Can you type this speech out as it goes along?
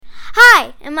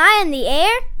Am I in the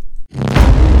air?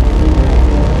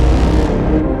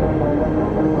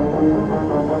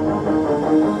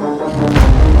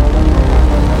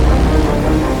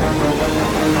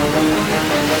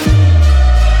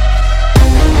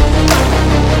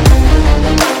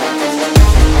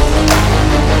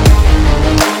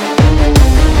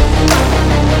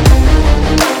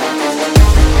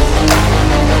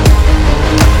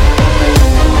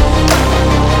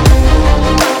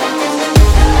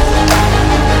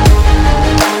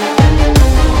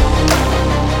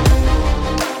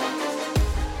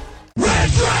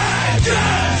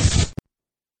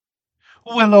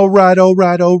 Well,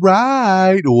 all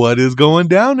right. What is going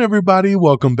down, everybody?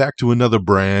 Welcome back to another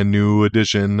brand new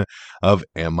edition of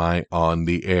Am I on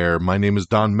the Air? My name is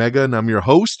Don Mega, and I'm your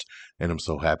host, and I'm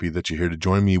so happy that you're here to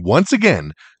join me once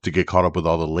again to get caught up with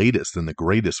all the latest and the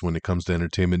greatest when it comes to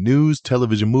entertainment news,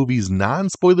 television, movies,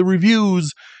 non-spoiler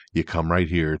reviews. You come right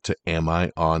here to Am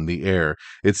I on the Air?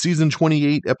 It's season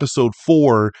 28, episode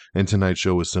 4, and tonight's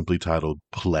show is simply titled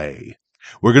Play.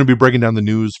 We're going to be breaking down the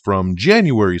news from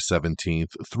January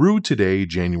 17th through today,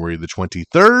 January the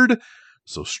 23rd.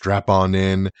 So strap on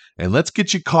in and let's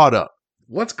get you caught up.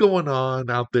 What's going on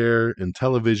out there in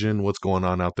television? What's going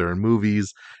on out there in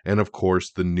movies? And of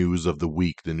course, the news of the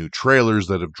week, the new trailers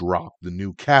that have dropped, the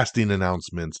new casting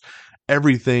announcements,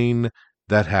 everything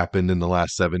that happened in the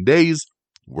last 7 days.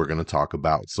 We're going to talk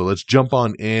about. So let's jump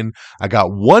on in. I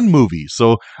got one movie.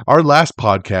 So our last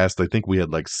podcast, I think we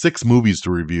had like 6 movies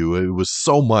to review. It was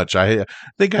so much. I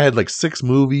think I had like 6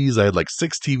 movies. I had like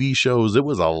 6 TV shows. It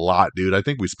was a lot, dude. I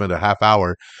think we spent a half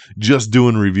hour just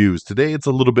doing reviews. Today it's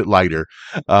a little bit lighter.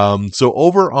 So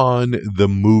over on the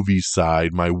movie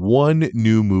side, my one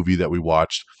new movie that we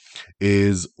watched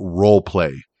is Role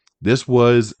Play. This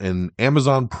was an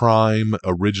Amazon Prime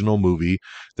original movie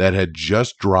that had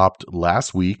just dropped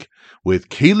last week with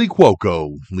Kaley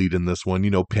Cuoco leading this one. You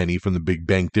know, Penny from The Big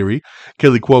Bang Theory.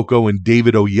 Kaley Cuoco and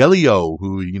David Oyelowo,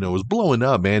 who, you know, is blowing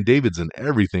up, man. David's in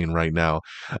everything right now.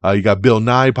 You got Bill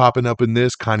Nye popping up in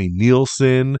this, Connie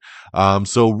Nielsen.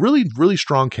 So really, really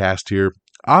strong cast here.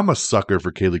 I'm a sucker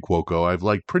for Kaley Cuoco. I've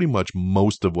liked pretty much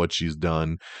most of what she's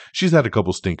done. She's had a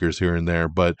couple stinkers here and there,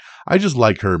 but I just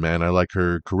like her, man. I like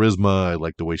her charisma. I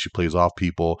like the way she plays off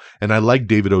people. And I like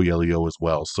David Oyelowo as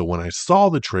well. So when I saw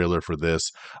the trailer for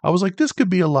this, I was like, this could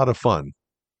be a lot of fun.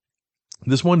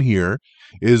 This one here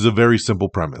is a very simple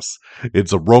premise.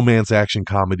 It's a romance action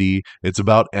comedy. It's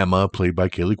about Emma, played by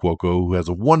Kaley Cuoco, who has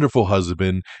a wonderful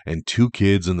husband and 2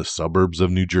 kids in the suburbs of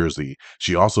New Jersey.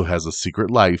 She also has a secret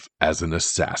life as an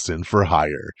assassin for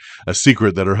hire, a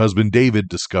secret that her husband David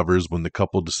discovers when the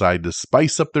couple decide to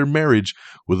spice up their marriage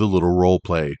with a little role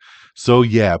play. So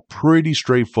yeah, pretty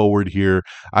straightforward here.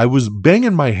 I was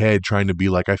banging my head trying to be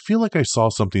like, I feel like I saw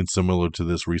something similar to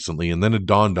this recently, and then it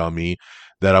dawned on me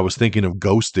that I was thinking of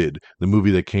Ghosted, the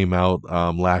movie that came out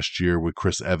last year with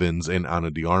Chris Evans and Ana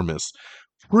de Armas.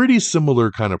 Pretty similar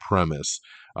kind of premise.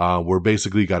 We're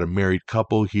basically got a married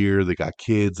couple here. They got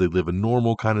kids. They live a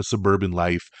normal kind of suburban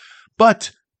life.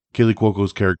 But Kaley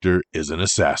Cuoco's character is an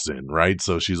assassin, right?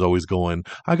 So she's always going,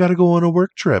 I got to go on a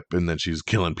work trip. And then she's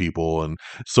killing people and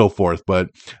so forth. But,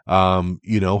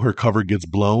 you know, her cover gets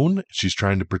blown. She's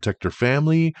trying to protect her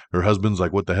family. Her husband's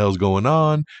like, what the hell's going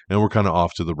on? And we're kind of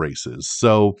off to the races.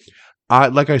 So,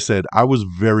 like I said, I was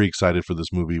very excited for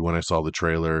this movie when I saw the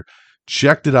trailer.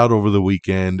 Checked it out over the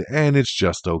weekend, and it's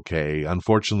just okay.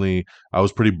 Unfortunately, I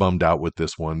was pretty bummed out with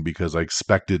this one because I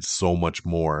expected so much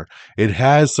more. It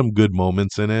has some good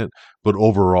moments in it, but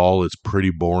overall, it's pretty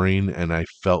boring, and I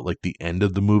felt like the end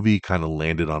of the movie kind of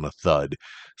landed on a thud.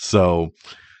 So,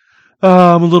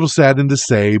 I'm a little saddened to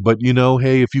say, but you know,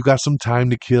 hey, if you got some time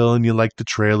to kill and you like the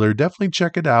trailer, definitely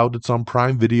check it out. It's on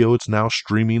Prime Video. It's now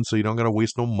streaming, so you don't got to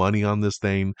waste no money on this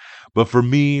thing. But for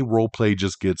me, Role Play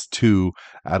just gets 2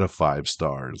 out of 5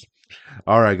 stars.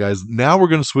 All right, guys. Now we're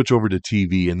going to switch over to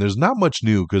TV, and there's not much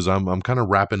new because I'm kind of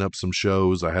wrapping up some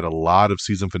shows. I had a lot of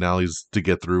season finales to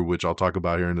get through, which I'll talk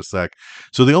about here in a sec.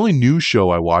 So the only new show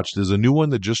I watched is a new one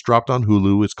that just dropped on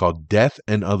Hulu. It's called Death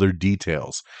and Other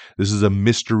Details. This is a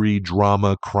mystery,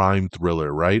 drama, crime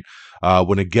thriller, right?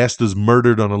 When a guest is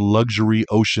murdered on a luxury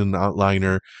ocean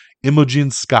liner,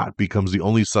 Imogen Scott becomes the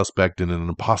only suspect in an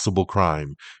impossible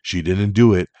crime. She didn't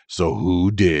do it, so who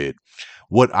did?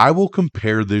 What I will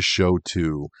compare this show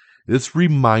to, this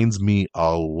reminds me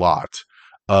a lot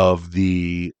of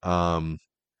the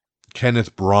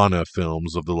Kenneth Branagh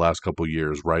films of the last couple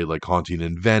years, right? Like Haunting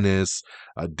in Venice,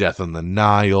 Death on the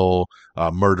Nile,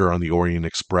 Murder on the Orient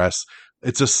Express.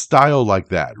 it's a style like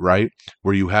that, right?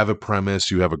 Where you have a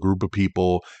premise, you have a group of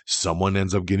people, someone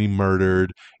ends up getting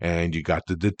murdered, and you got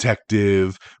the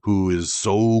detective who is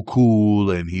so cool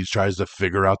and he tries to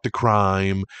figure out the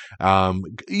crime.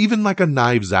 Even like a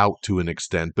Knives Out to an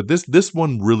extent, but this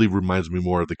one really reminds me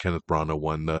more of the Kenneth Branagh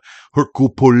one, the Hercule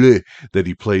Poirot that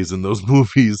he plays in those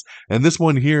movies. And this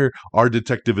one here, our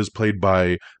detective is played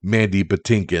by Mandy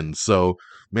Patinkin. So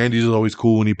Mandy's always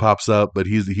cool when he pops up, but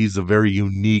he's a very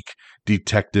unique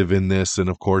detective in this. And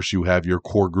of course, you have your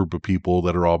core group of people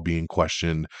that are all being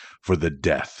questioned for the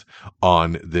death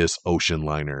on this ocean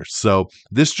liner. So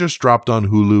this just dropped on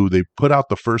Hulu. They put out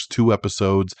the first 2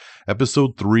 episodes.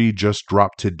 Episode 3 just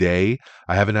dropped today.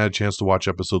 I haven't had a chance to watch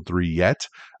episode 3 yet,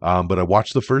 but I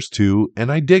watched the first 2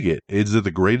 and I dig it. Is it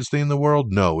the greatest thing in the world?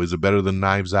 No. Is it better than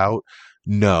Knives Out?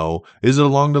 No. Is it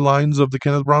along the lines of the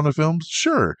Kenneth Branagh films?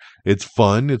 Sure. It's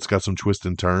fun. It's got some twists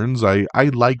and turns. I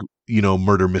like,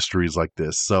 murder mysteries like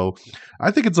this. So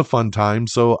I think it's a fun time.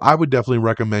 So I would definitely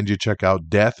recommend you check out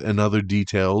Death and Other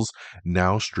Details,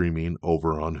 now streaming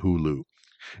over on Hulu.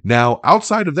 Now,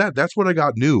 outside of that, that's what I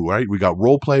got new, right? We got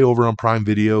Role Play over on Prime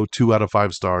Video, 2 out of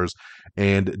 5 stars,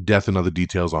 and Death and Other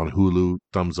Details on Hulu,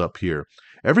 thumbs up here.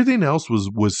 Everything else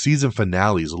was season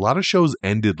finales. A lot of shows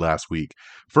ended last week.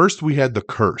 First, we had The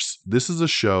Curse. This is a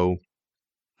show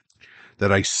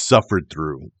that I suffered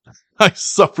through. I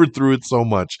suffered through it so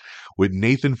much with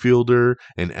Nathan Fielder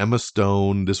and Emma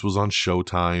Stone. This was on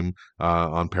Showtime,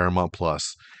 on Paramount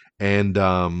Plus, and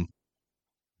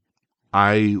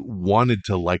I wanted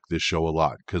to like this show a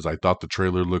lot because I thought the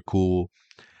trailer looked cool.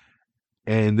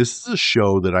 And this is a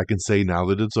show that I can say now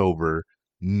that it's over,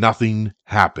 nothing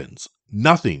happens.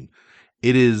 Nothing.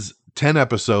 It is 10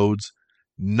 episodes,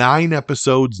 9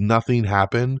 episodes, nothing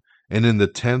happened. And in the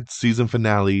 10th season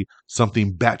finale,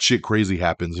 something batshit crazy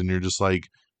happens. And you're just like,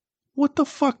 what the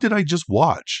fuck did I just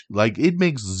watch? Like, it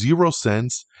makes zero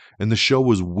sense. And the show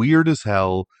was weird as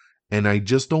hell. And I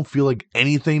just don't feel like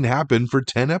anything happened for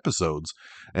 10 episodes.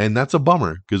 And that's a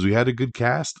bummer because we had a good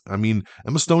cast. I mean,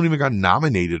 Emma Stone even got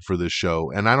nominated for this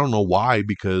show. And I don't know why,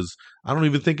 because I don't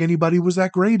even think anybody was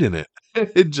that great in it.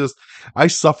 It just, I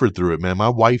suffered through it, man. My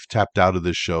wife tapped out of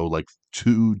this show like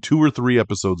two or 3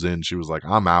 episodes in. She was like,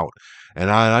 I'm out. And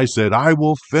I said, I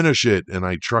will finish it. And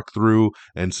I trucked through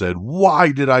and said,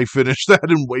 why did I finish that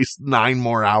and waste 9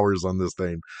 more hours on this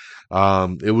thing?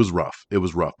 It was rough. It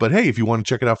was rough. But hey, if you want to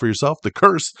check it out for yourself, The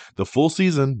Curse, the full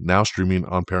season, now streaming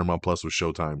on Paramount Plus with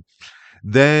Showtime.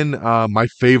 Then my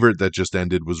favorite that just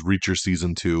ended was Reacher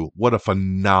season 2. What a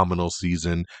phenomenal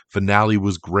season. Finale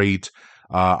was great.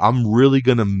 I'm really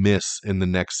gonna miss in the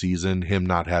next season him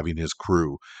not having his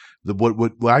crew.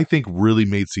 What I think really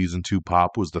made season 2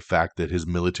 pop was the fact that his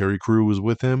military crew was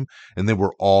with him, and they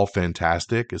were all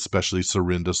fantastic, especially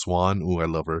Serinda Swan. Ooh, I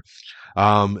love her.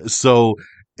 So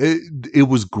it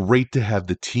was great to have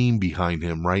the team behind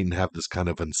him, right, and have this kind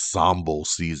of ensemble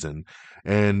season.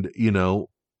 And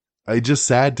it's just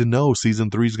sad to know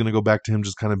season 3 is going to go back to him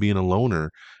just kind of being a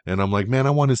loner. And I'm like, man, I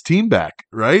want his team back,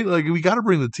 right? Like, we got to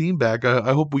bring the team back.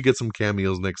 I hope we get some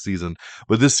cameos next season.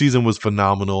 But this season was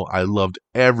phenomenal. I loved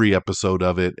every episode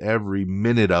of it, every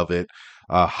minute of it.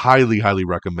 Highly, highly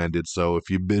recommended. So if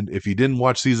you didn't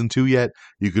watch season 2 yet,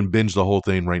 you can binge the whole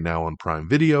thing right now on Prime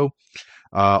Video.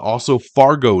 Also,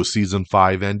 Fargo season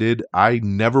 5 ended. I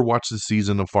never watched the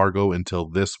season of Fargo until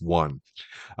this one.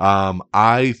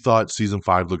 I thought season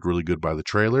 5 looked really good by the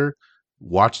trailer.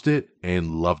 Watched it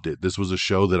and loved it. This was a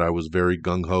show that I was very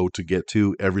gung ho to get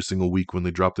to every single week when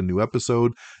they dropped a new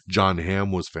episode. John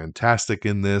Hamm was fantastic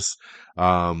in this.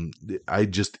 What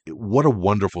a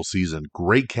wonderful season.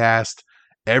 Great cast.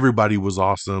 Everybody was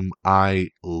awesome. I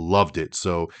loved it.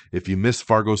 So if you missed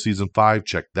Fargo season 5,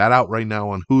 check that out right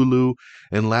now on Hulu.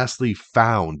 And lastly,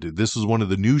 Found. This is one of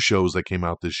the new shows that came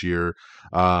out this year,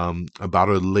 about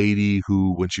a lady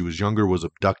who, when she was younger, was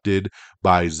abducted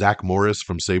by Zach Morris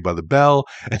from Saved by the Bell.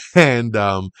 And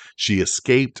she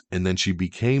escaped, and then she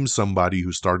became somebody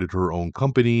who started her own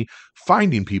company,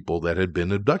 finding people that had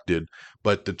been abducted.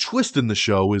 But the twist in the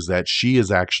show is that she has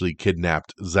actually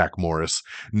kidnapped Zach Morris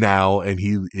now, and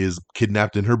he is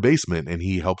kidnapped in her basement, and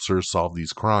he helps her solve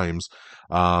these crimes.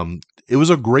 It was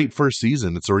a great first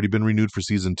season. It's already been renewed for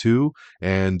season 2,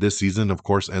 and this season, of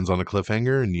course, ends on a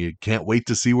cliffhanger, and you can't wait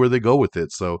to see where they go with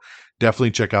it. So definitely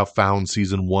check out Found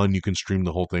season 1. You can stream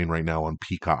the whole thing right now on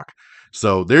Peacock.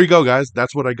 So there you go, guys.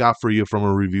 That's what I got for you from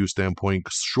a review standpoint.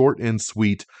 Short and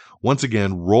sweet. Once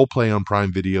again, Role Play on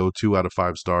Prime Video, 2 out of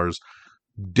 5 stars.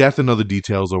 Death and Other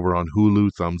Details over on Hulu,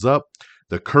 thumbs up.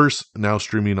 The Curse, now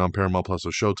streaming on Paramount Plus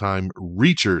or Showtime.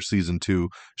 Reacher Season 2,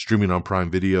 streaming on Prime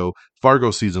Video.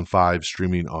 Fargo Season 5,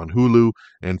 streaming on Hulu.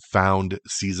 And Found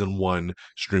Season 1,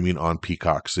 streaming on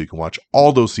Peacock. So you can watch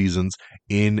all those seasons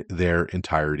in their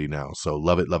entirety now. So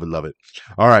love it, love it, love it.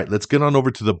 All right, let's get on over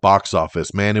to the box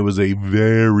office. Man, it was a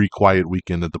very quiet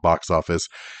weekend at the box office,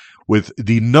 with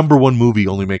the number one movie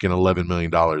only making $11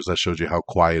 million. That shows you how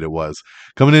quiet it was.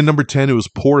 Coming in number 10, it was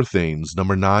Poor Things.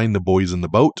 Number 9, The Boys in the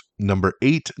Boat. Number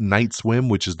 8, Night Swim,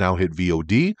 which is now hit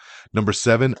VOD. Number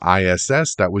 7,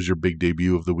 ISS. That was your big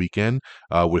debut of the weekend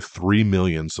with 3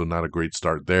 million, so not a great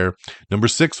start there. Number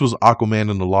 6 was Aquaman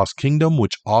and the Lost Kingdom,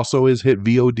 which also is hit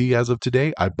VOD as of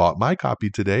today. I bought my copy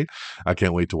today. I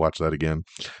can't wait to watch that again.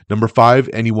 Number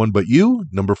 5, Anyone But You.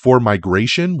 Number 4,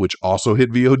 Migration, which also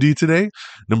hit VOD today.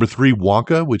 Number 3,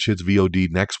 Wonka, which hits VOD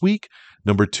next week.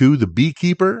 Number 2, The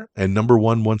Beekeeper. And number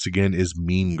 1, once again, is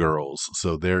Mean Girls.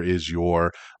 So there is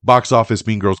your box office.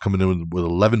 Mean Girls coming in with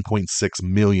 11.6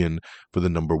 million for the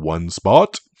number 1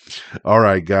 spot. All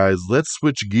right, guys, let's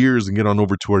switch gears and get on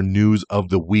over to our news of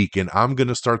the week. And I'm going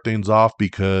to start things off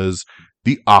because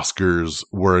the Oscars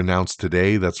were announced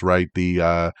today. That's right.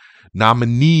 The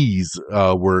nominees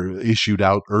were issued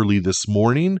out early this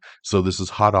morning. So this is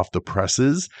hot off the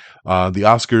presses. The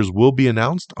Oscars will be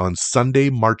announced on Sunday,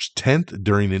 March 10th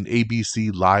during an ABC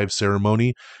live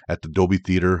ceremony at the Dolby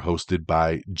Theater hosted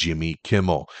by Jimmy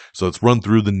Kimmel. So let's run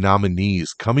through the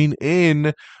nominees. Coming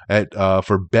in at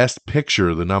for Best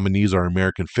Picture, the nominees are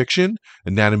American Fiction,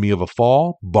 Anatomy of a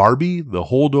Fall, Barbie, The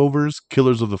Holdovers,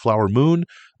 Killers of the Flower Moon,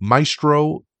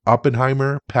 Maestro,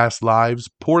 Oppenheimer, Past Lives,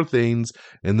 Poor Things,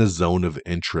 and The Zone of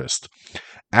Interest.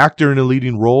 Actor in a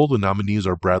leading role, the nominees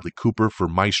are Bradley Cooper for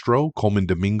Maestro, Coleman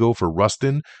Domingo for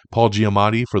Rustin, Paul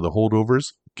Giamatti for The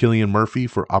Holdovers, Cillian Murphy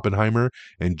for Oppenheimer,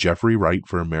 and Jeffrey Wright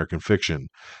for American Fiction.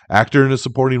 Actor in a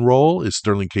supporting role is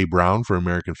Sterling K. Brown for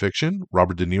American Fiction,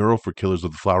 Robert De Niro for Killers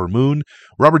of the Flower Moon,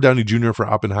 Robert Downey Jr. for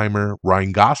Oppenheimer,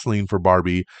 Ryan Gosling for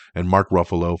Barbie, and Mark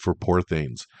Ruffalo for Poor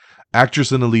Things.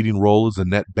 Actress in a leading role is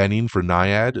Annette Bening for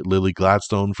Nyad, Lily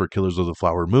Gladstone for Killers of the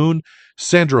Flower Moon,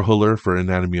 Sandra Huller for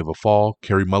Anatomy of a Fall,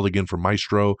 Carey Mulligan for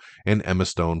Maestro, and Emma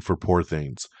Stone for Poor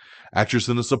Things. Actress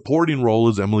in a supporting role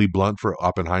is Emily Blunt for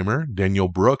Oppenheimer, Danielle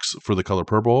Brooks for The Color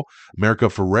Purple, America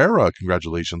Ferrera,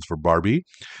 congratulations, for Barbie,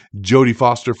 Jodie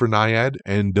Foster for Nyad,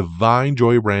 and Divine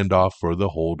Joy Randolph for The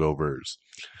Holdovers.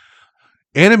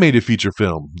 Animated feature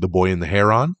film, The Boy and the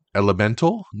Heron,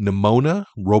 Elemental, Nimona,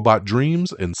 Robot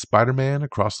Dreams, and Spider-Man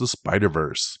Across the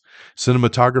Spider-Verse.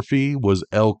 Cinematography was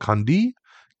El Condi,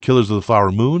 Killers of the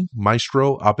Flower Moon,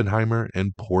 Maestro, Oppenheimer,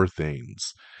 and Poor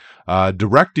Things.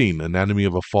 Directing, Anatomy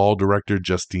of a Fall director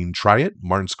Justine Triet,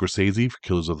 Martin Scorsese for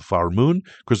Killers of the Flower Moon,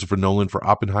 Christopher Nolan for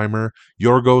Oppenheimer,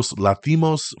 Yorgos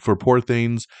Lanthimos for Poor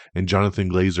Things, and Jonathan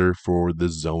Glazer for The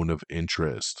Zone of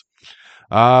Interest.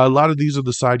 A lot of these are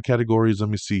the side categories. Let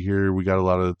me see here. We got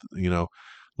a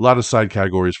lot of side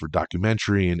categories for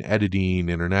documentary and editing,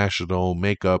 international,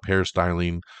 makeup,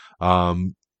 hairstyling,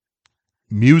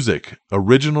 music,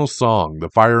 original song, The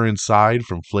Fire Inside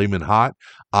from Flamin' Hot,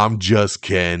 I'm Just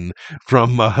Ken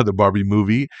from the Barbie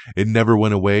movie, It Never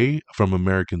Went Away from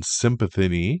American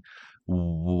Sympathy,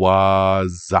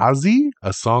 Wazazi,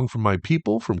 A Song from My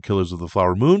People from Killers of the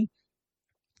Flower Moon,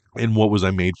 and What Was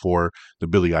I Made For, the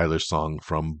Billie Eilish song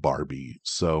from Barbie.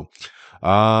 So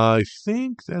I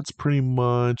think that's pretty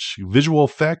much visual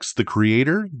effects. The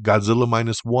Creator, Godzilla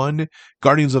 -1,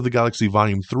 Guardians of the Galaxy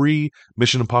Volume 3,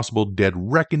 Mission Impossible Dead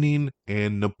Reckoning,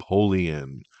 and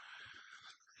Napoleon.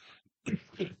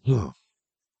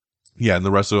 Yeah, and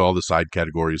the rest of all the side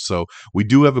categories. So we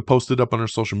do have it posted up on our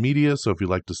social media. So if you'd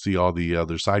like to see all the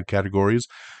other side categories,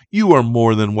 you are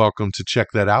more than welcome to check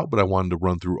that out. But I wanted to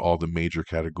run through all the major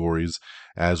categories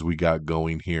as we got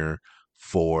going here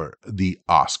for the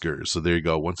Oscars. So there you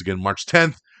go. Once again, March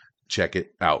 10th. Check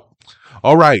it out.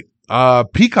 All right.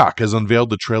 Peacock has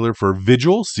unveiled the trailer for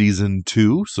Vigil Season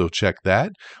 2, so check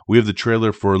that. We have the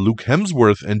trailer for Luke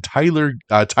Hemsworth and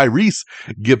Tyrese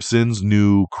Gibson's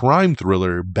new crime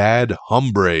thriller, Bad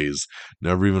Hombres.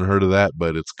 Never even heard of that,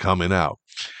 but it's coming out.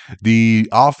 The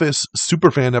Office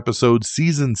Superfan episode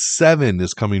Season 7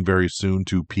 is coming very soon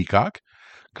to Peacock.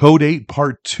 Code 8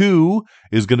 Part 2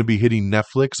 is going to be hitting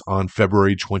Netflix on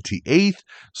February 28th.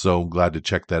 So I'm glad to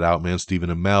check that out, man. Stephen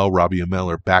Amell, Robbie Amell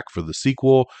are back for the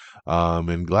sequel.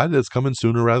 And glad that it's coming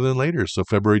sooner rather than later. So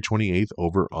February 28th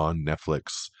over on Netflix.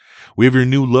 We have your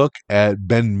new look at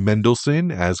Ben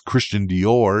Mendelsohn as Christian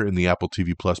Dior in the Apple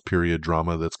TV Plus period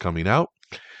drama that's coming out.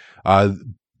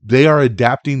 They are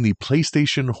adapting the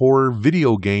PlayStation horror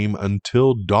video game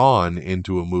Until Dawn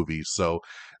into a movie. So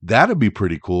That'd be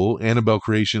pretty cool. Annabelle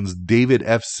Creations' David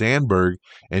F. Sandberg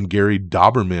and Gary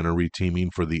Dauberman are reteaming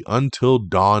for the Until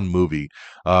Dawn movie.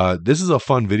 This is a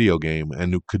fun video game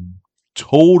and it could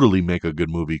totally make a good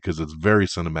movie because it's very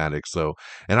cinematic. So,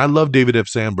 and I love David F.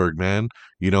 Sandberg, man.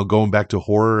 You know, going back to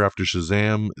horror after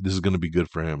Shazam, this is going to be good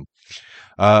for him.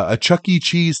 A Chuck E.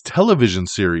 Cheese television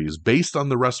series based on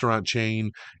the restaurant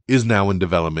chain is now in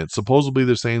development. Supposedly,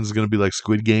 they're saying it's going to be like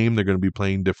Squid Game. They're going to be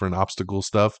playing different obstacle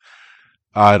stuff.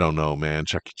 I don't know, man.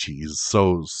 Chuck E. Cheese,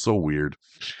 so weird.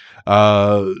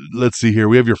 Let's see here.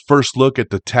 We have your first look at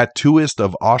the Tattooist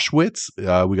of Auschwitz.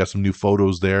 We got some new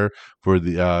photos there for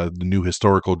the new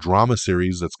historical drama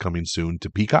series that's coming soon to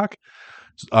Peacock.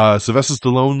 Sylvester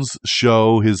Stallone's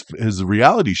show, his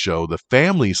reality show, The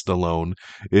Family Stallone,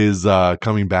 is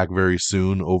coming back very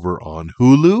soon over on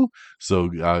Hulu. So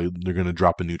they're going to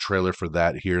drop a new trailer for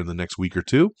that here in the next week or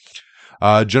two.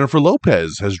 Jennifer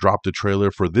Lopez has dropped a trailer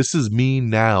for This Is Me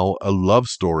Now, a Love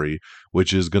Story,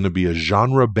 which is going to be a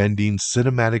genre-bending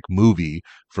cinematic movie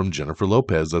from Jennifer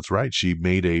Lopez. That's right. She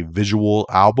made a visual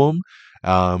album,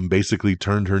 basically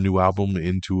turned her new album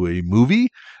into a movie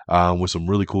with some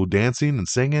really cool dancing and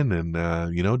singing. And,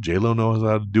 J-Lo knows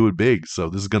how to do it big. So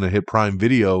this is going to hit Prime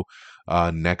Video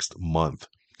next month.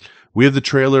 We have the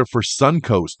trailer for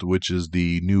Suncoast, which is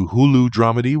the new Hulu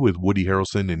dramedy with Woody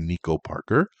Harrelson and Nico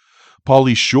Parker.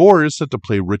 Pauly Shore is set to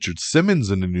play Richard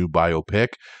Simmons in the new biopic,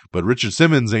 but Richard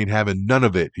Simmons ain't having none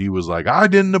of it. He was like, I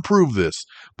didn't approve this,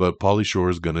 but Pauly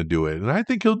Shore is going to do it. And I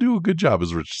think he'll do a good job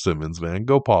as Richard Simmons, man.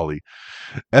 Go Pauly.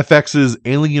 FX's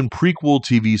Alien prequel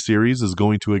TV series is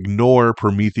going to ignore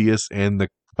Prometheus and the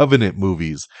Covenant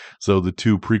movies. So the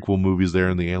two prequel movies there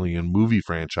in the Alien movie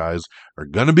franchise are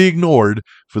going to be ignored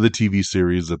for the TV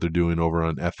series that they're doing over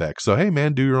on FX. So, hey,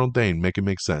 man, do your own thing. Make it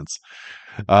make sense.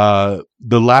 The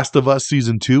Last of Us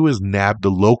season 2 has nabbed a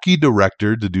Loki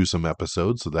director to do some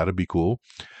episodes, so that'd be cool.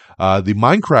 The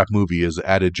Minecraft movie has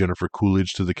added Jennifer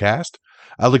Coolidge to the cast.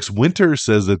 Alex Winter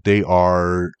says that they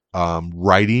are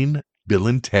writing Bill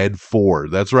and Ted 4.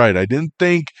 That's right. I didn't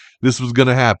think this was going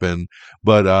to happen,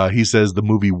 but he says the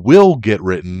movie will get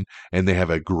written and they have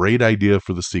a great idea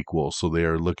for the sequel. So they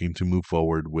are looking to move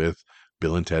forward with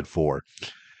Bill and Ted 4.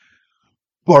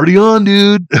 Party on,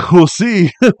 dude. We'll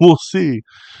see. We'll see.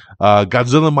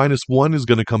 Godzilla Minus One is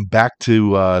going to come back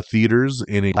to theaters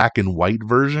in a black and white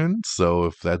version. So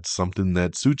if that's something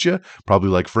that suits you, probably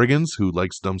like Friggins, who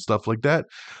likes dumb stuff like that.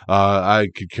 I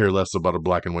could care less about a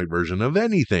black and white version of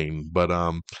anything. But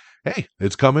hey,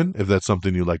 it's coming. If that's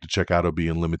something you'd like to check out, it'll be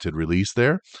in limited release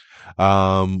there.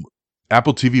 Apple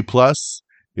TV Plus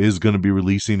is going to be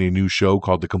releasing a new show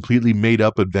called The Completely Made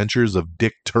Up Adventures of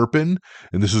Dick Turpin,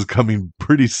 and this is coming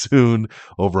pretty soon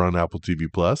over on Apple TV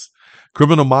Plus.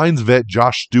 Criminal Minds vet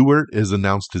Josh Stewart has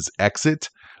announced his exit.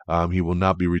 He will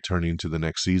not be returning to the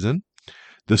next season.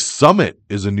 The Summit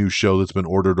is a new show that's been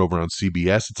ordered over on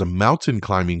CBS. It's a mountain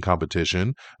climbing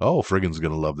competition. Oh, Friggins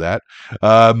going to love that.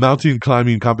 Mountain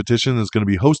climbing competition is going to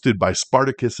be hosted by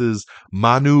Spartacus's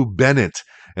Manu Bennett.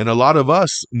 And a lot of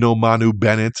us know Manu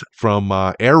Bennett from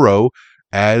Arrow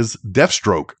as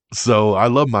Deathstroke. So I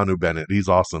love Manu Bennett. He's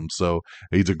awesome. So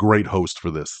he's a great host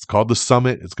for this. It's called The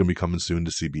Summit. It's going to be coming soon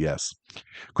to CBS.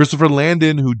 Christopher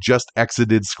Landon, who just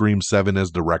exited Scream 7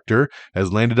 as director,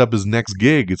 has landed up his next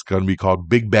gig. It's going to be called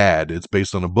Big Bad. It's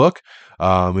based on a book.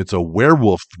 It's a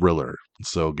werewolf thriller.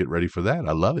 So get ready for that.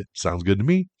 I love it. Sounds good to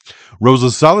me.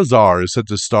 Rosa Salazar is set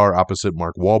to star opposite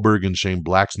Mark Wahlberg in Shane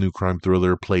Black's new crime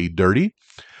thriller, Play Dirty.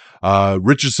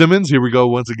 Richard Simmons, here we go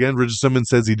once again. Richard Simmons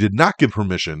says he did not give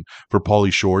permission for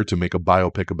Pauly Shore to make a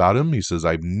biopic about him. He says,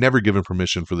 I've never given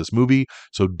permission for this movie,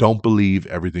 so don't believe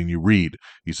everything you read.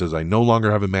 He says, I no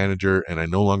longer have a manager and I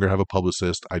no longer have a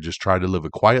publicist. I just try to live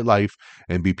a quiet life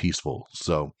and be peaceful.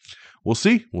 So we'll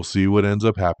see. We'll see what ends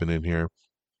up happening here.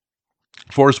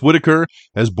 Forrest Whitaker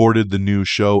has boarded the new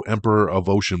show Emperor of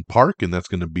Ocean Park, and that's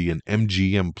going to be an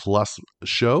MGM Plus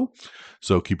show.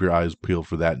 So keep your eyes peeled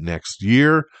for that next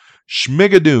year.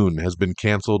 Schmigadoon has been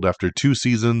canceled after 2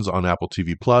 seasons on Apple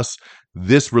TV Plus.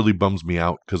 This really bums me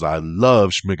out because I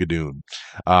love Schmigadoon.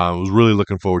 I was really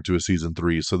looking forward to a season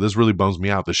 3, so this really bums me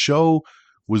out. The show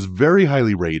was very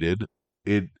highly rated.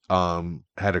 It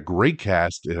had a great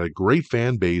cast. It had a great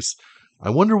fan base. I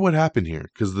wonder what happened here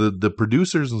because the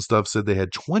producers and stuff said they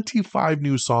had 25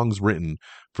 new songs written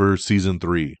for season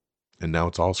 3, and now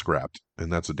it's all scrapped,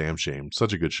 and that's a damn shame.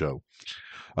 Such a good show.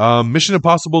 Mission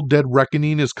Impossible Dead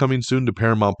Reckoning is coming soon to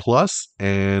Paramount Plus,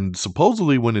 and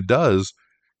supposedly when it does,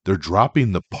 they're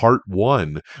dropping the part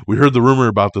one. We heard the rumor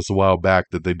about this a while back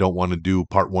that they don't want to do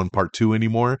part one, part two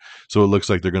anymore. So it looks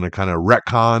like they're going to kind of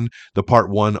retcon the part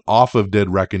one off of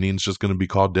Dead Reckoning. It's just going to be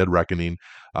called Dead Reckoning.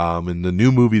 And the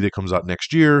new movie that comes out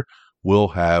next year will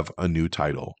have a new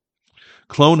title.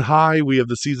 Clone High, we have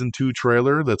the season 2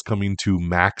 trailer that's coming to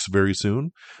Max very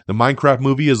soon. The Minecraft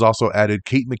movie has also added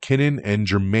Kate McKinnon and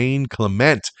Jermaine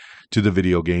Clement to the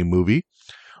video game movie.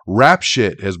 Rap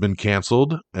Shit has been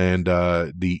canceled, and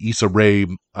the Issa Rae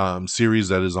series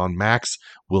that is on Max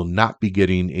will not be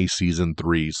getting a season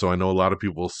 3. So I know a lot of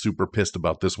people are super pissed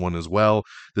about this one as well.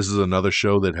 This is another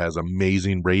show that has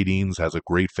amazing ratings, has a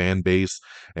great fan base,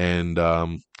 and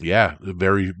yeah,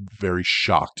 very, very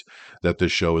shocked that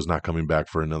this show is not coming back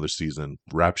for another season.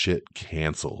 Rap Shit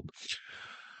canceled.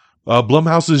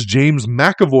 Blumhouse's James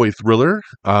McAvoy thriller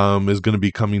is going to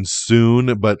be coming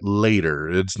soon, but later.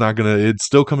 It's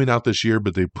still coming out this year,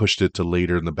 but they pushed it to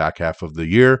later in the back half of the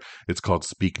year. It's called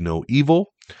Speak No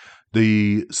Evil.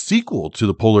 The sequel to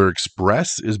The Polar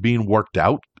Express is being worked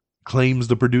out, claims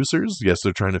the producers. Yes,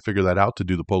 they're trying to figure that out to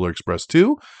do The Polar Express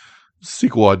 2.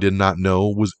 Sequel I did not know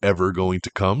was ever going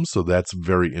to come, so that's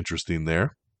very interesting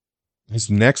there. This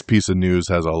next piece of news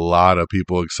has a lot of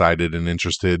people excited and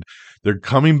interested. They're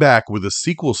coming back with a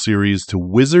sequel series to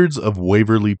Wizards of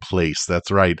Waverly Place. That's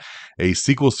right. A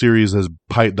sequel series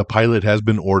the pilot has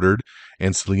been ordered,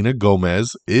 and Selena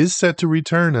Gomez is set to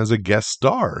return as a guest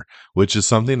star, which is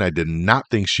something I did not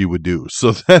think she would do.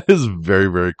 So that is very,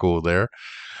 very cool there.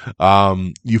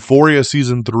 Euphoria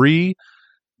season 3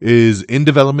 is in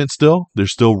development still. They're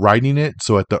still writing it.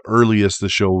 So at the earliest, the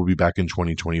show will be back in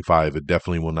 2025. It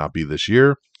definitely will not be this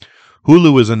year.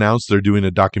 Hulu has announced they're doing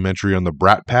a documentary on the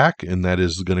Brat Pack, and that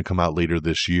is going to come out later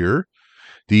this year.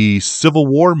 The Civil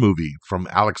War movie from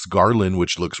Alex Garland,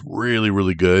 which looks really,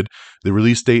 really good. The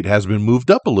release date has been moved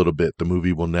up a little bit. The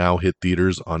movie will now hit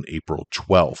theaters on April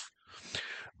 12th.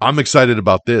 I'm excited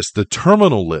about this. The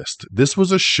Terminal List. This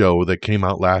was a show that came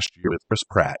out last year with Chris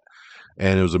Pratt.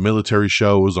 And it was a military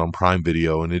show. It was on Prime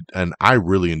Video, and I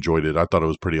really enjoyed it. I thought it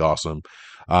was pretty awesome.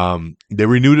 They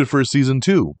renewed it for season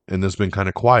 2, and it's been kind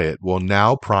of quiet. Well,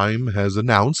 now Prime has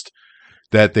announced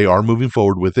that they are moving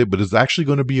forward with it, but it's actually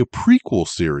going to be a prequel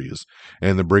series.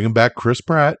 And they're bringing back Chris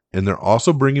Pratt, and they're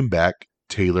also bringing back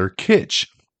Taylor Kitsch.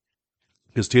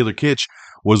 Because Taylor Kitsch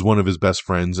was one of his best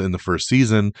friends in the first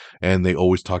season, and they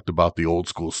always talked about the old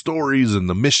school stories and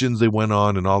the missions they went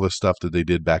on and all the stuff that they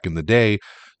did back in the day.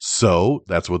 So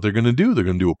that's what they're going to do. They're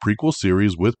going to do a prequel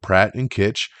series with Pratt and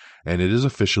Kitsch, and it is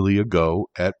officially a go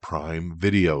at Prime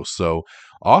Video. So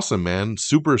awesome, man.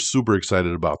 Super, super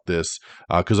excited about this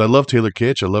because I love Taylor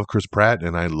Kitsch, I love Chris Pratt,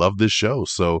 and I love this show.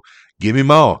 So give me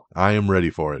more. I am ready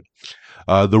for it.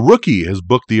 The Rookie has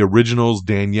booked the originals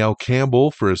Danielle Campbell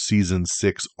for a season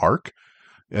 6 arc.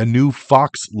 A new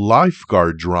Fox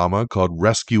lifeguard drama called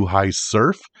Rescue High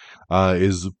Surf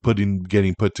is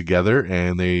getting put together,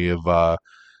 and they have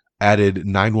added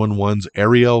 911's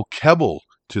Ariel Kebbel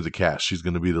to the cast. She's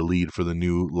going to be the lead for the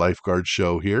new lifeguard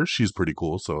show here. She's pretty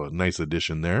cool, so a nice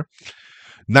addition there.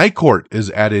 Night Court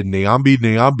has added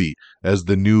Nyambi as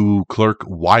the new clerk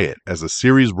Wyatt as a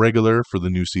series regular for the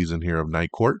new season here of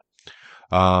Night Court.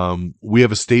 We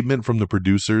have a statement from the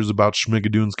producers about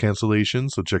Schmigadoon's cancellation,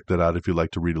 so check that out if you'd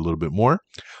like to read a little bit more.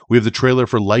 We have the trailer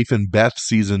for Life and Beth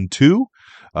Season 2,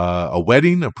 a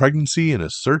wedding, a pregnancy, and a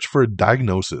search for a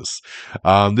diagnosis.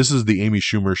 This is the Amy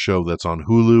Schumer show that's on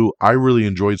Hulu. I really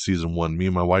enjoyed Season 1. Me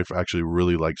and my wife actually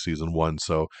really liked Season 1,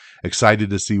 so excited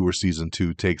to see where Season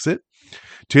 2 takes it.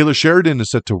 Taylor Sheridan is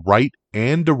set to write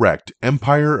and direct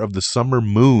Empire of the Summer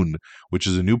Moon, which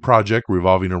is a new project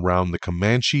revolving around the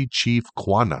Comanche chief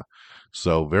Quanah.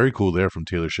 So very cool there from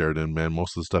Taylor Sheridan, man.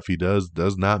 Most of the stuff he does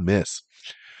not miss.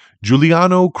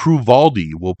 Giuliano Cruvaldi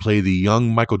will play the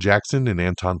young Michael Jackson in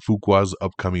Anton Fuqua's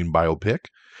upcoming biopic.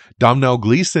 Domhnall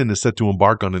Gleeson is set to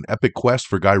embark on an epic quest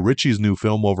for Guy Ritchie's new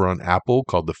film over on Apple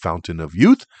called The Fountain of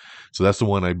Youth. So that's the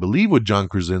one I believe with John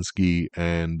Krasinski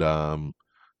and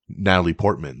Natalie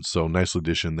Portman. So nice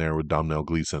addition there with Domhnall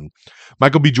Gleeson.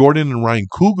 Michael B. Jordan and Ryan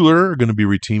Coogler are going to be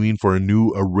reteaming for a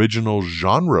new original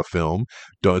genre film.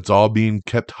 It's all being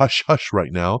kept hush-hush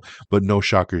right now, but no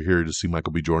shocker here to see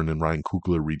Michael B. Jordan and Ryan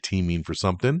Coogler reteaming for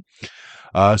something.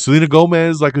 Selena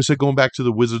Gomez, like I said, going back to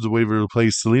the Wizards of Waverly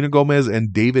Place, Selena Gomez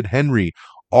and David Henry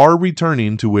are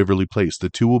returning to Waverly Place. The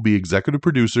two will be executive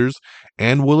producers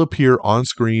and will appear on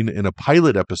screen in a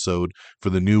pilot episode for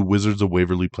the new Wizards of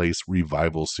Waverly Place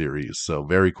revival series. So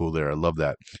very cool there. I love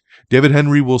that. David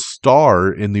Henry will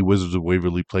star in the Wizards of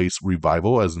Waverly Place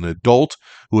revival as an adult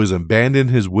who has abandoned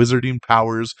his wizarding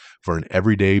powers for an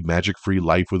everyday magic-free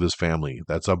life with his family.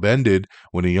 That's upended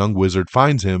when a young wizard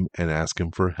finds him and asks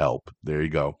him for help. There you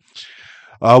go.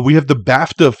 We have the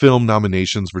BAFTA film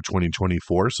nominations for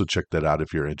 2024, so check that out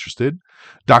if you're interested.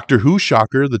 Doctor Who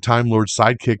shocker, the Time Lord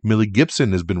sidekick Millie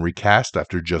Gibson has been recast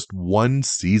after just one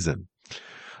season.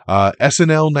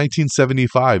 SNL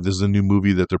 1975, this is a new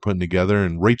movie that they're putting together,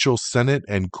 and Rachel Sennett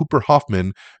and Cooper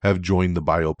Hoffman have joined the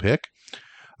biopic.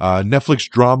 Netflix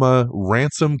drama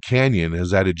Ransom Canyon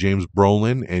has added James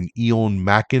Brolin and Ian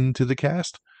Mackin to the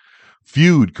cast.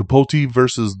 Feud, Capote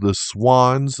versus the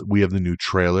Swans. We have the new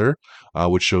trailer,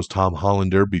 which shows Tom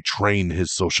Hollander betraying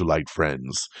his socialite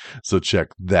friends. So check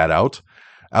that out.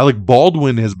 Alec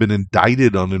Baldwin has been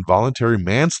indicted on involuntary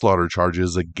manslaughter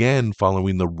charges again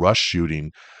following the Rush shooting.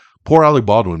 Poor Alec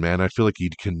Baldwin, man. I feel like he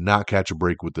cannot catch a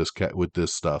break with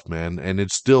this stuff, man. And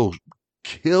it still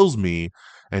kills me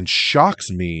and shocks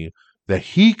me that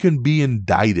he can be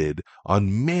indicted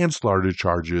on manslaughter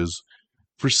charges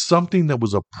for something that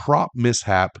was a prop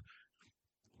mishap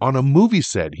on a movie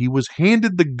set. He was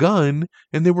handed the gun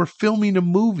and they were filming a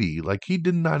movie. Like, he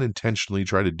did not intentionally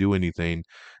try to do anything.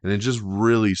 And it just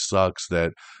really sucks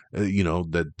that,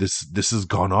 that this has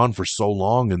gone on for so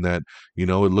long and that, it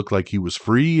looked like he was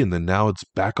free and then now it's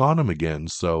back on him again.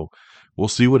 So we'll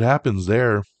see what happens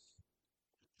there.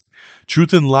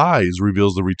 Truth and Lies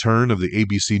reveals the return of the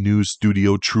ABC News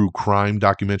Studio true crime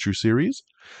documentary series.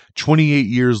 28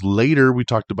 years later, we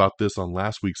talked about this on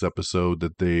last week's episode,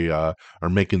 that they are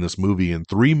making this movie, and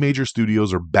three major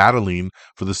studios are battling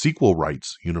for the sequel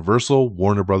rights. Universal,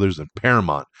 Warner Brothers, and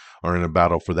Paramount are in a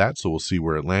battle for that, so we'll see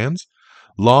where it lands.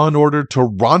 Law and Order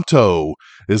Toronto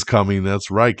is coming. That's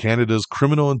right, Canada's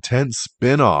Criminal Intent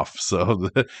spinoff. So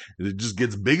it just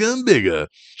gets bigger and bigger.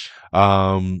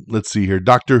 Let's see here.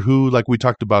 Doctor Who, like we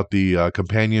talked about, the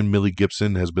companion Millie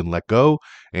Gibson has been let go,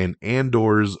 and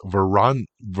Andor's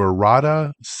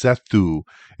Verada Sethu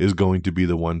is going to be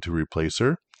the one to replace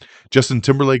her. Justin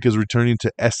Timberlake is returning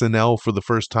to SNL for the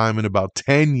first time in about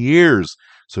 10 years.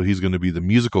 So he's going to be the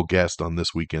musical guest on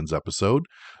this weekend's episode.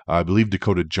 I believe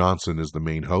Dakota Johnson is the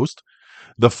main host.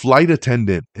 The Flight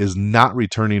Attendant is not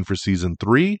returning for season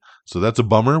 3, so that's a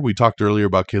bummer. We talked earlier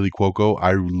about Kaylee Cuoco.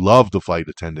 I love The Flight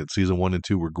Attendant. Season 1 and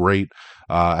 2 were great.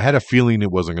 I had a feeling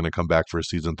it wasn't going to come back for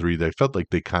season 3. They felt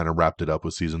like they kind of wrapped it up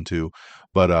with season 2,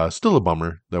 but still a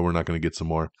bummer that we're not going to get some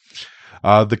more.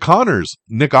 The Conners,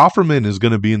 Nick Offerman is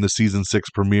going to be in the season 6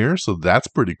 premiere, so that's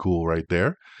pretty cool right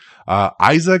there.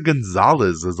 Isa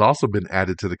Gonzalez has also been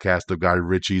added to the cast of Guy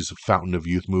Ritchie's Fountain of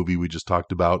Youth movie we just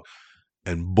talked about.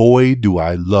 And boy, do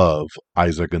I love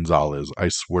Isa Gonzalez. I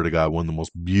swear to God, one of the most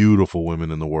beautiful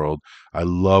women in the world. I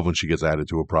love when she gets added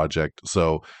to a project.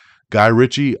 So, Guy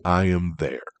Ritchie, I am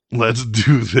there. Let's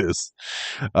do this.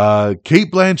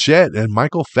 Cate Blanchett and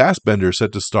Michael Fassbender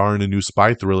set to star in a new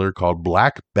spy thriller called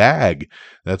Black Bag.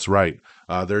 That's right.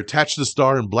 They're attached to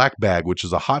star in Black Bag, which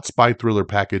is a hot spy thriller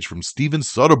package from Steven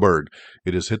Soderbergh.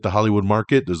 It has hit the Hollywood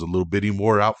market. There's a little bidding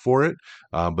war out for it,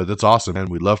 but that's awesome, man.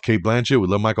 We love Cate Blanchett. We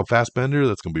love Michael Fassbender.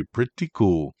 That's going to be pretty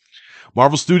cool.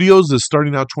 Marvel Studios is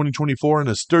starting out 2024 on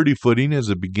a sturdy footing as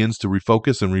it begins to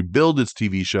refocus and rebuild its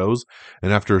TV shows.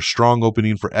 And after a strong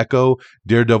opening for Echo,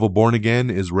 Daredevil Born Again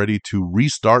is ready to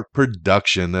restart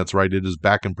production. That's right, it is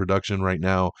back in production right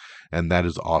now, and that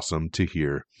is awesome to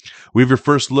hear. We have your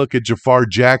first look at Jafar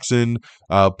Jackson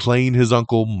playing his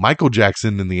uncle Michael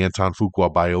Jackson in the Anton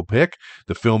Fuqua biopic.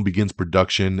 The film begins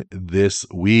production this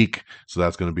week, so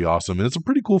that's going to be awesome. And it's a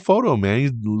pretty cool photo, man.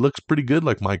 He looks pretty good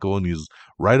like Michael, and he's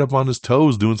right up on his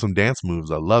toes doing some dance moves.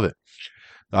 I love it.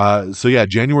 So yeah,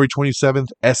 January 27th,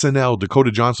 SNL, Dakota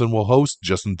Johnson will host.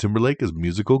 Justin Timberlake is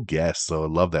musical guest. So I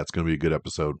love that. It's going to be a good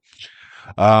episode.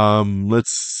 Let's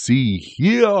see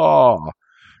here.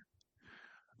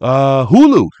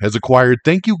 Hulu has acquired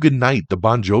Thank You Goodnight, the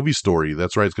Bon Jovi story.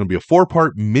 That's right. It's going to be a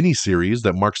 4-part miniseries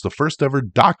that marks the first ever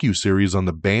docu-series on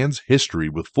the band's history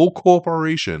with full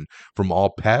cooperation from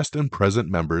all past and present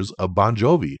members of Bon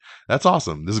Jovi. That's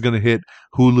awesome. This is going to hit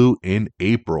Hulu in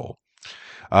April.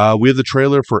 We have the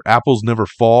trailer for Apples Never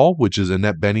Fall, which is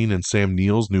Annette Bening and Sam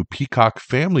Neill's new Peacock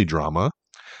family drama.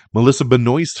 Melissa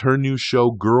Benoist, her new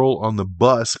show Girls on the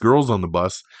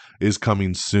Bus, is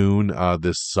coming soon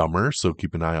this summer, so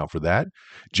keep an eye out for that.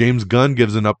 James Gunn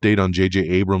gives an update on J.J.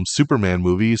 Abrams' Superman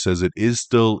movie. He says it is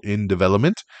still in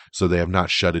development, so they have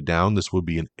not shut it down. This will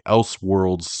be an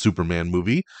Elseworlds Superman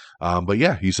movie. But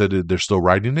yeah, he said they're still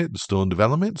writing it, it's still in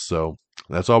development, so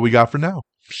that's all we got for now.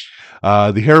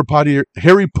 The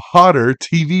Harry Potter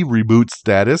TV reboot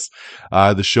status.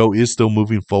 The show is still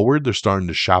moving forward. They're starting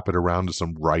to shop it around to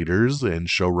some writers and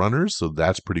showrunners, so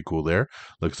that's pretty cool there.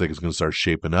 Looks like it's going to start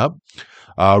shaping up.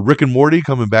 Rick and Morty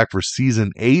coming back for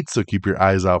season 8, so keep your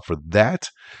eyes out for that.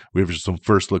 We have some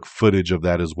first look footage of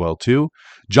that as well too.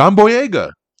 John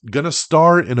Boyega gonna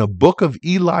star in a Book of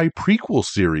Eli prequel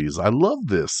series. I love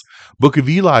this. Book of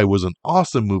Eli was an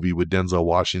awesome movie with Denzel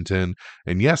Washington,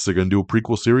 and yes, they're gonna do a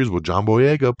prequel series with John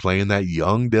Boyega playing that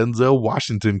young Denzel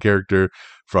Washington character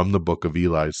from the Book of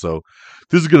Eli. So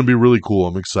this is gonna be really cool.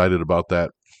 I'm excited about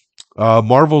that.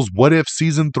 Marvel's What If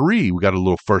Season 3. We got a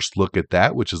little first look at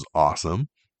that, which is awesome.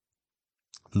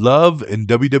 Love and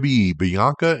WWE,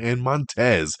 Bianca and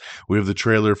Montez. We have the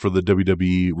trailer for the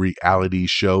WWE reality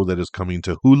show that is coming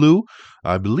to Hulu,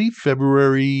 I believe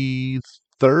February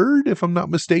 3rd, if I'm not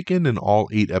mistaken, and all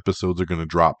 8 episodes are going to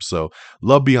drop. So,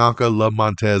 love Bianca, love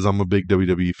Montez. I'm a big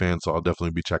WWE fan, so I'll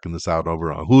definitely be checking this out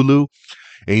over on Hulu.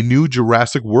 A new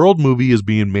Jurassic World movie is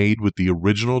being made with the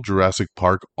original Jurassic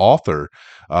Park author.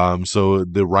 So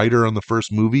the writer on the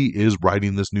first movie is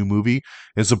writing this new movie,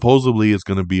 and supposedly it's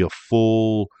going to be a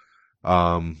full,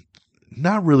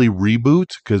 not really reboot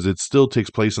because it still takes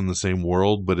place in the same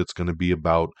world, but it's going to be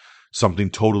about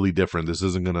something totally different. This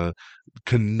isn't going to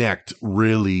connect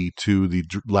really to the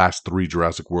last 3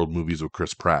 Jurassic World movies with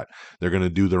Chris Pratt. They're going to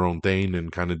do their own thing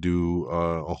and kind of do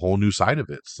a whole new side of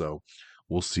it. So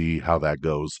we'll see how that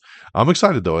goes. I'm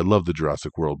excited though. I love the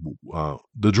Jurassic World,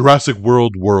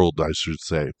 world, I should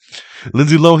say.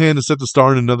 Lindsay Lohan is set to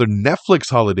star in another Netflix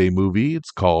holiday movie.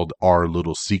 It's called Our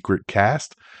Little Secret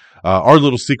Cast. Our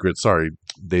Little Secret, sorry.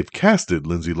 They've casted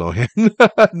Lindsay Lohan.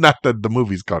 Not that the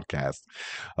movie's called Cast.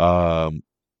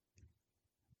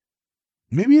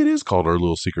 Maybe it is called Our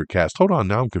Little Secret Cast. Hold on,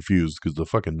 now I'm confused because the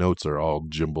fucking notes are all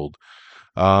jimbled.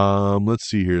 Let's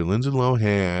see here. Lindsay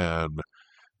Lohan.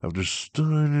 After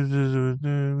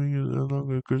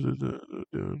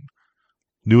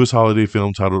newest holiday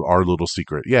film titled Our Little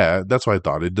Secret. Yeah, that's what I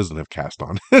thought. It doesn't have cast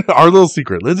on. Our Little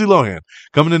Secret. Lindsay Lohan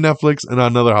coming to Netflix and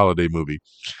another holiday movie.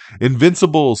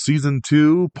 Invincible Season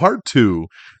 2 Part 2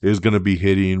 is going to be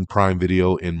hitting Prime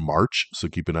Video in March, so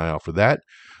keep an eye out for that.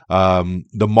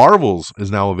 The Marvels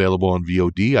is now available on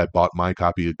VOD. I bought my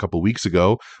copy a couple weeks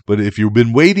ago, but if you've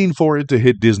been waiting for it to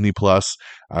hit Disney Plus,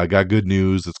 I got good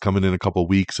news. It's coming in a couple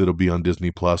weeks. It'll be on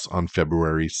Disney Plus on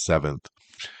February 7th.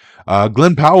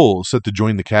 Glenn Powell set to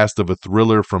join the cast of a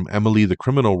thriller from Emily the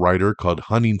Criminal Writer called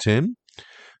Huntington.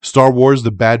 Star Wars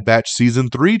The Bad Batch Season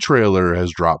 3 trailer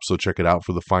has dropped, so check it out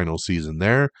for the final season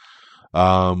there.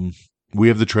 We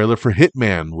have the trailer for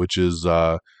Hitman, which is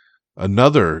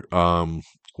another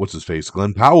what's his face,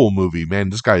 Glenn Powell movie. Man,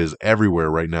 this guy is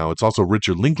everywhere right now. It's also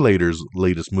Richard Linklater's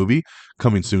latest movie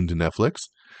coming soon to Netflix.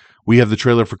 We have the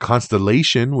trailer for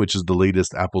Constellation, which is the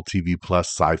latest Apple TV Plus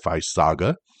sci-fi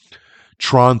saga.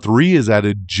 Tron 3 has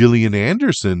added Gillian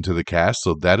Anderson to the cast,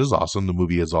 so that is awesome. The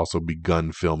movie has also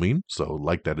begun filming, so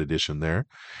like that addition there.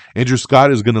 Andrew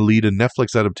Scott is going to lead a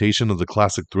Netflix adaptation of the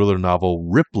classic thriller novel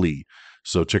Ripley,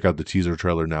 so check out the teaser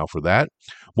trailer now for that.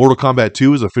 Mortal Kombat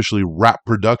 2 is officially wrap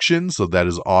production, so that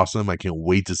is awesome. I can't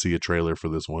wait to see a trailer for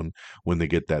this one when they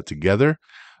get that together.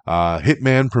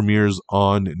 Hitman premieres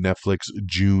on Netflix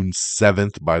June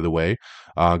 7th, by the way.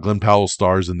 Glenn Powell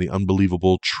stars in the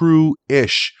unbelievable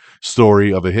true-ish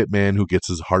story of a hitman who gets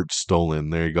his heart stolen.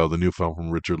 There you go, the new film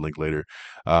from Richard Linklater.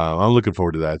 I'm looking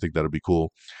forward to that. I think that'll be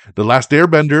cool. The Last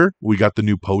Airbender, we got the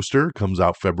new poster, comes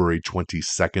out February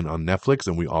 22nd on Netflix,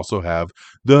 and we also have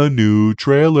the new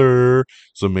trailer.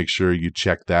 So make sure you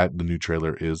check that. The new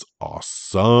trailer is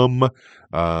awesome.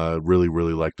 Really,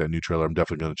 really like that new trailer. I'm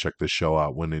definitely going to check this show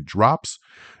out when it drops.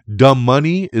 Dumb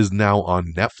Money is now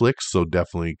on Netflix, so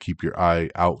definitely keep your eye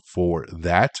out for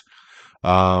that.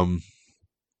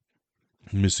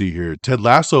 Let me see here. Ted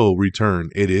Lasso return.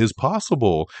 It is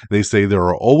possible. They say there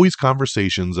are always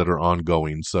conversations that are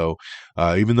ongoing. So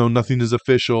even though nothing is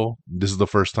official, this is the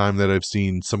first time that I've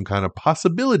seen some kind of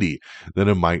possibility that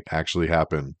it might actually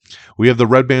happen. We have the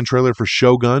Red Band trailer for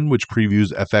Shogun, which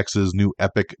previews FX's new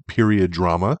epic period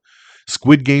drama.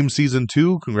 Squid Game Season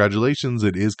 2, congratulations,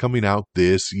 it is coming out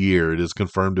this year. It is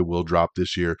confirmed it will drop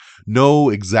this year. No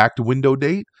exact window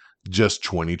date, just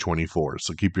 2024.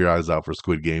 So keep your eyes out for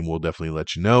Squid Game. We'll definitely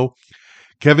let you know.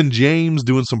 Kevin James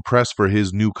doing some press for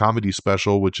his new comedy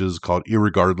special, which is called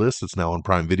Irregardless. It's now on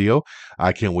Prime Video.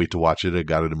 I can't wait to watch it. I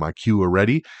got it in my queue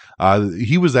already.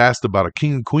 He was asked about a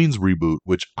King of Queens reboot,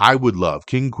 which I would love.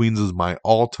 King of Queens is my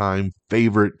all-time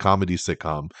favorite comedy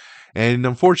sitcom. And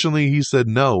unfortunately, he said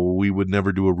no, we would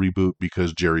never do a reboot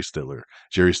because Jerry Stiller.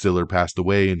 Jerry Stiller passed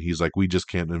away, and he's like, we just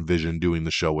can't envision doing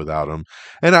the show without him.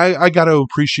 And I got to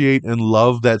appreciate and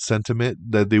love that sentiment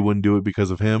that they wouldn't do it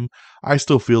because of him. I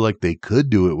still feel like they could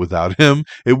do it without him.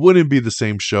 It wouldn't be the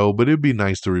same show, but it'd be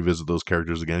nice to revisit those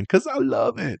characters again because I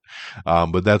love it.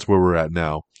 But that's where we're at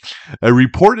now. A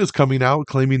report is coming out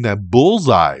claiming that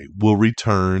Bullseye will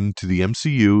return to the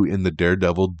MCU in the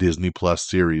Daredevil Disney Plus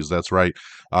series. That's right.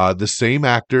 The same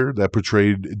actor that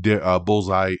portrayed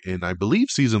Bullseye in, I believe,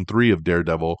 season 3 of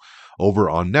Daredevil over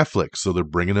on Netflix. So they're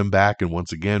bringing him back and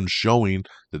once again showing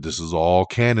that this is all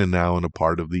canon now and a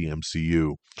part of the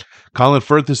MCU. Colin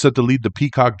Firth is set to lead the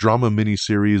Peacock drama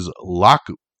miniseries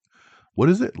Lockerbie?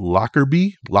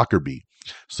 Lockerbie.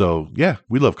 So, yeah,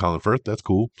 we love Colin Firth. That's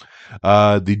cool.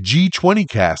 The G20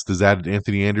 cast has added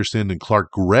Anthony Anderson and Clark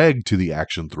Gregg to the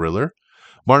action thriller.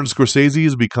 Martin Scorsese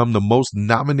has become the most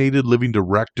nominated living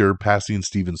director, passing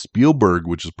Steven Spielberg,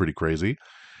 which is pretty crazy.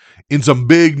 In some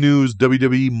big news,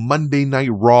 WWE Monday Night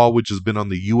Raw, which has been on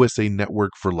the USA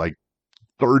Network for like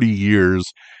 30 years,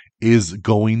 is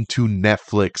going to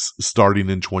Netflix starting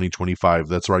in 2025.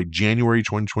 That's right, January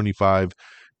 2025.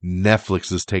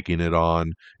 Netflix is taking it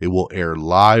on. It will air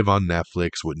live on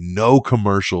Netflix with no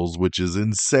commercials, which is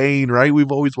insane, right?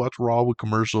 We've always watched Raw with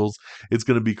commercials. It's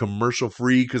going to be commercial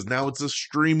free because now it's a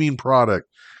streaming product.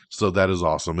 So that is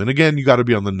awesome. And again, you got to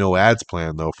be on the no ads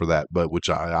plan though for that, but which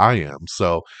I am.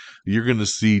 So you're going to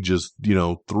see just,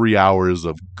 3 hours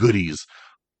of goodies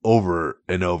over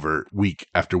and over week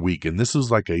after week. And this is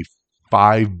like a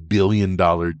 $5 billion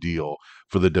deal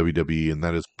for the WWE, and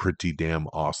that is pretty damn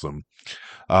awesome.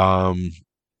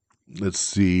 Let's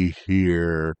see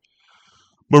here.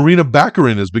 Marina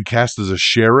Baccarin has been cast as a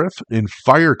sheriff in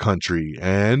Fire Country,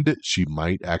 and she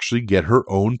might actually get her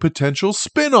own potential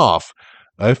spin-off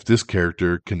if this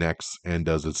character connects and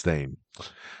does its thing.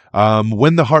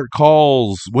 When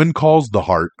Calls the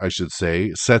Heart, I should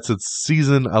say, sets its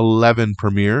season 11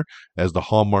 premiere as the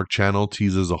Hallmark Channel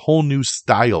teases a whole new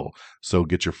style. So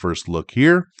get your first look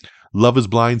here. Love is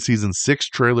Blind season 6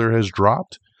 trailer has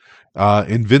dropped.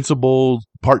 Invincible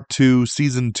Part 2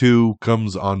 season 2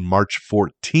 comes on March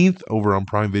 14th over on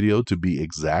Prime Video to be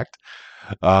exact.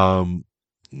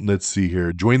 Let's see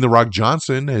here. Dwayne The Rock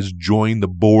Johnson has joined the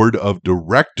board of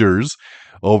directors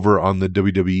over on the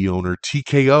WWE owner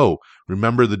TKO.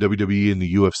 Remember, the WWE and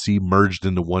the UFC merged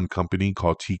into one company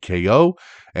called TKO,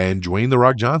 and Dwayne The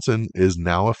Rock Johnson is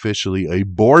now officially a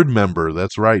board member.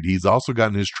 That's right. He's also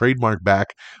gotten his trademark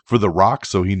back for The Rock,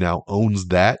 so he now owns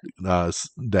that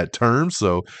term.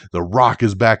 So The Rock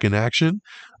is back in action.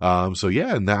 So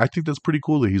yeah, and I think that's pretty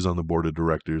cool that he's on the board of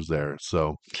directors there.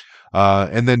 So.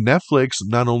 And then Netflix,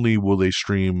 not only will they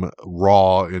stream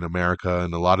Raw in America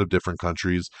and a lot of different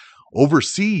countries,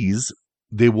 overseas,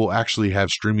 they will actually have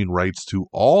streaming rights to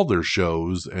all their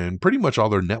shows and pretty much all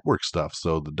their network stuff.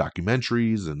 So the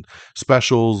documentaries and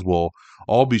specials will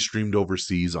all be streamed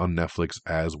overseas on Netflix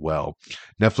as well.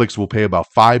 Netflix will pay about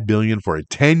 $5 billion for a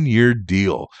 10-year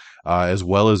deal, as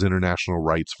well as international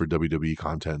rights for WWE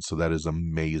content. So that is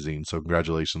amazing. So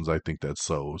congratulations. I think that's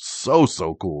so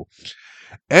cool.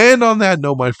 And on that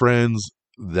note, my friends,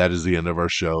 that is the end of our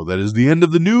show. That is the end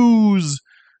of the news.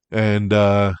 And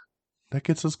that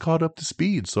gets us caught up to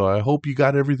speed. So I hope you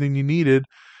got everything you needed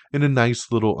in a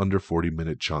nice little under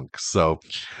 40-minute chunk. So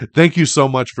thank you so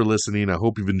much for listening. I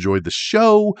hope you've enjoyed the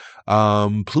show.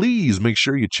 Please make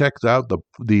sure you check out the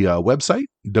website,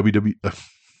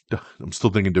 I'm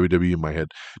still thinking WWE in my head.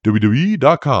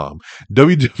 WWE.com.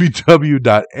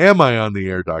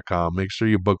 www.amiontheair.com. Make sure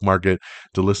you bookmark it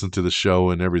to listen to the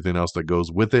show and everything else that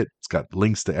goes with it. It's got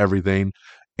links to everything.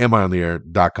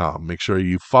 amiontheair.com. Make sure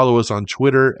you follow us on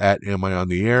Twitter at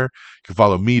amiontheair. You can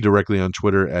follow me directly on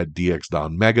Twitter at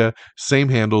dxdonmega. Same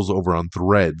handles over on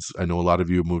Threads. I know a lot of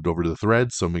you have moved over to the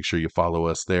Threads, so make sure you follow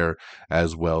us there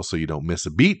as well so you don't miss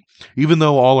a beat. Even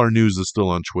though all our news is still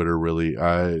on Twitter, really,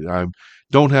 I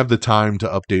don't have the time to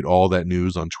update all that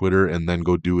news on Twitter and then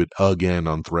go do it again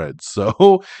on Threads.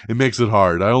 So it makes it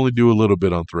hard. I only do a little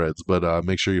bit on Threads, but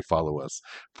make sure you follow us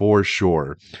for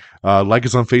sure. Like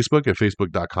us on Facebook at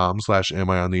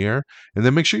facebook.com/amiontheair. And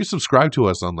then make sure you subscribe to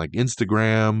us on like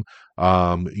Instagram,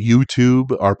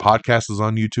 YouTube. Our podcast is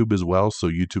on YouTube as well. So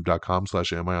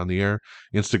youtube.com/amiontheair,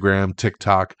 Instagram,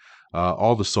 TikTok.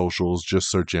 all the socials. Just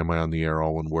search Am I on the Air,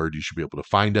 all one word. You should be able to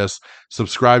find us.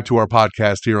 Subscribe to our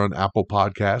podcast here on Apple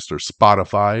Podcast or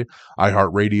Spotify,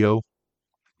 iHeartRadio,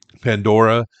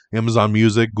 Pandora, Amazon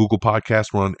Music, Google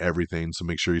Podcasts. We're on everything, so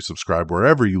make sure you subscribe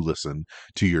wherever you listen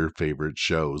to your favorite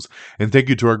shows. And thank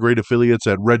you to our great affiliates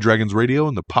at Red Dragons Radio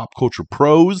and the Pop Culture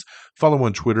Pros. Follow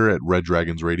on Twitter at Red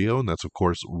Dragons Radio, and that's, of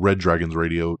course,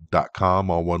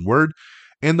 reddragonsradio.com, all one word.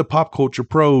 And the Pop Culture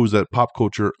Pros at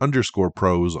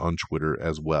popculture_pros on Twitter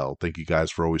as well. Thank you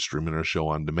guys for always streaming our show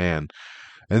on demand.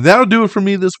 And that'll do it for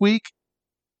me this week.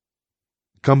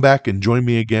 Come back and join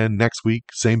me again next week.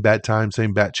 Same bat time,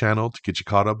 same bat channel to get you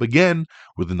caught up again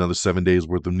with another 7 days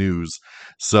worth of news.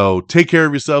 So take care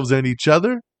of yourselves and each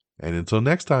other. And until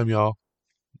next time, y'all.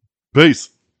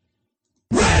 Peace.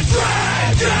 Red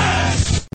Dragons!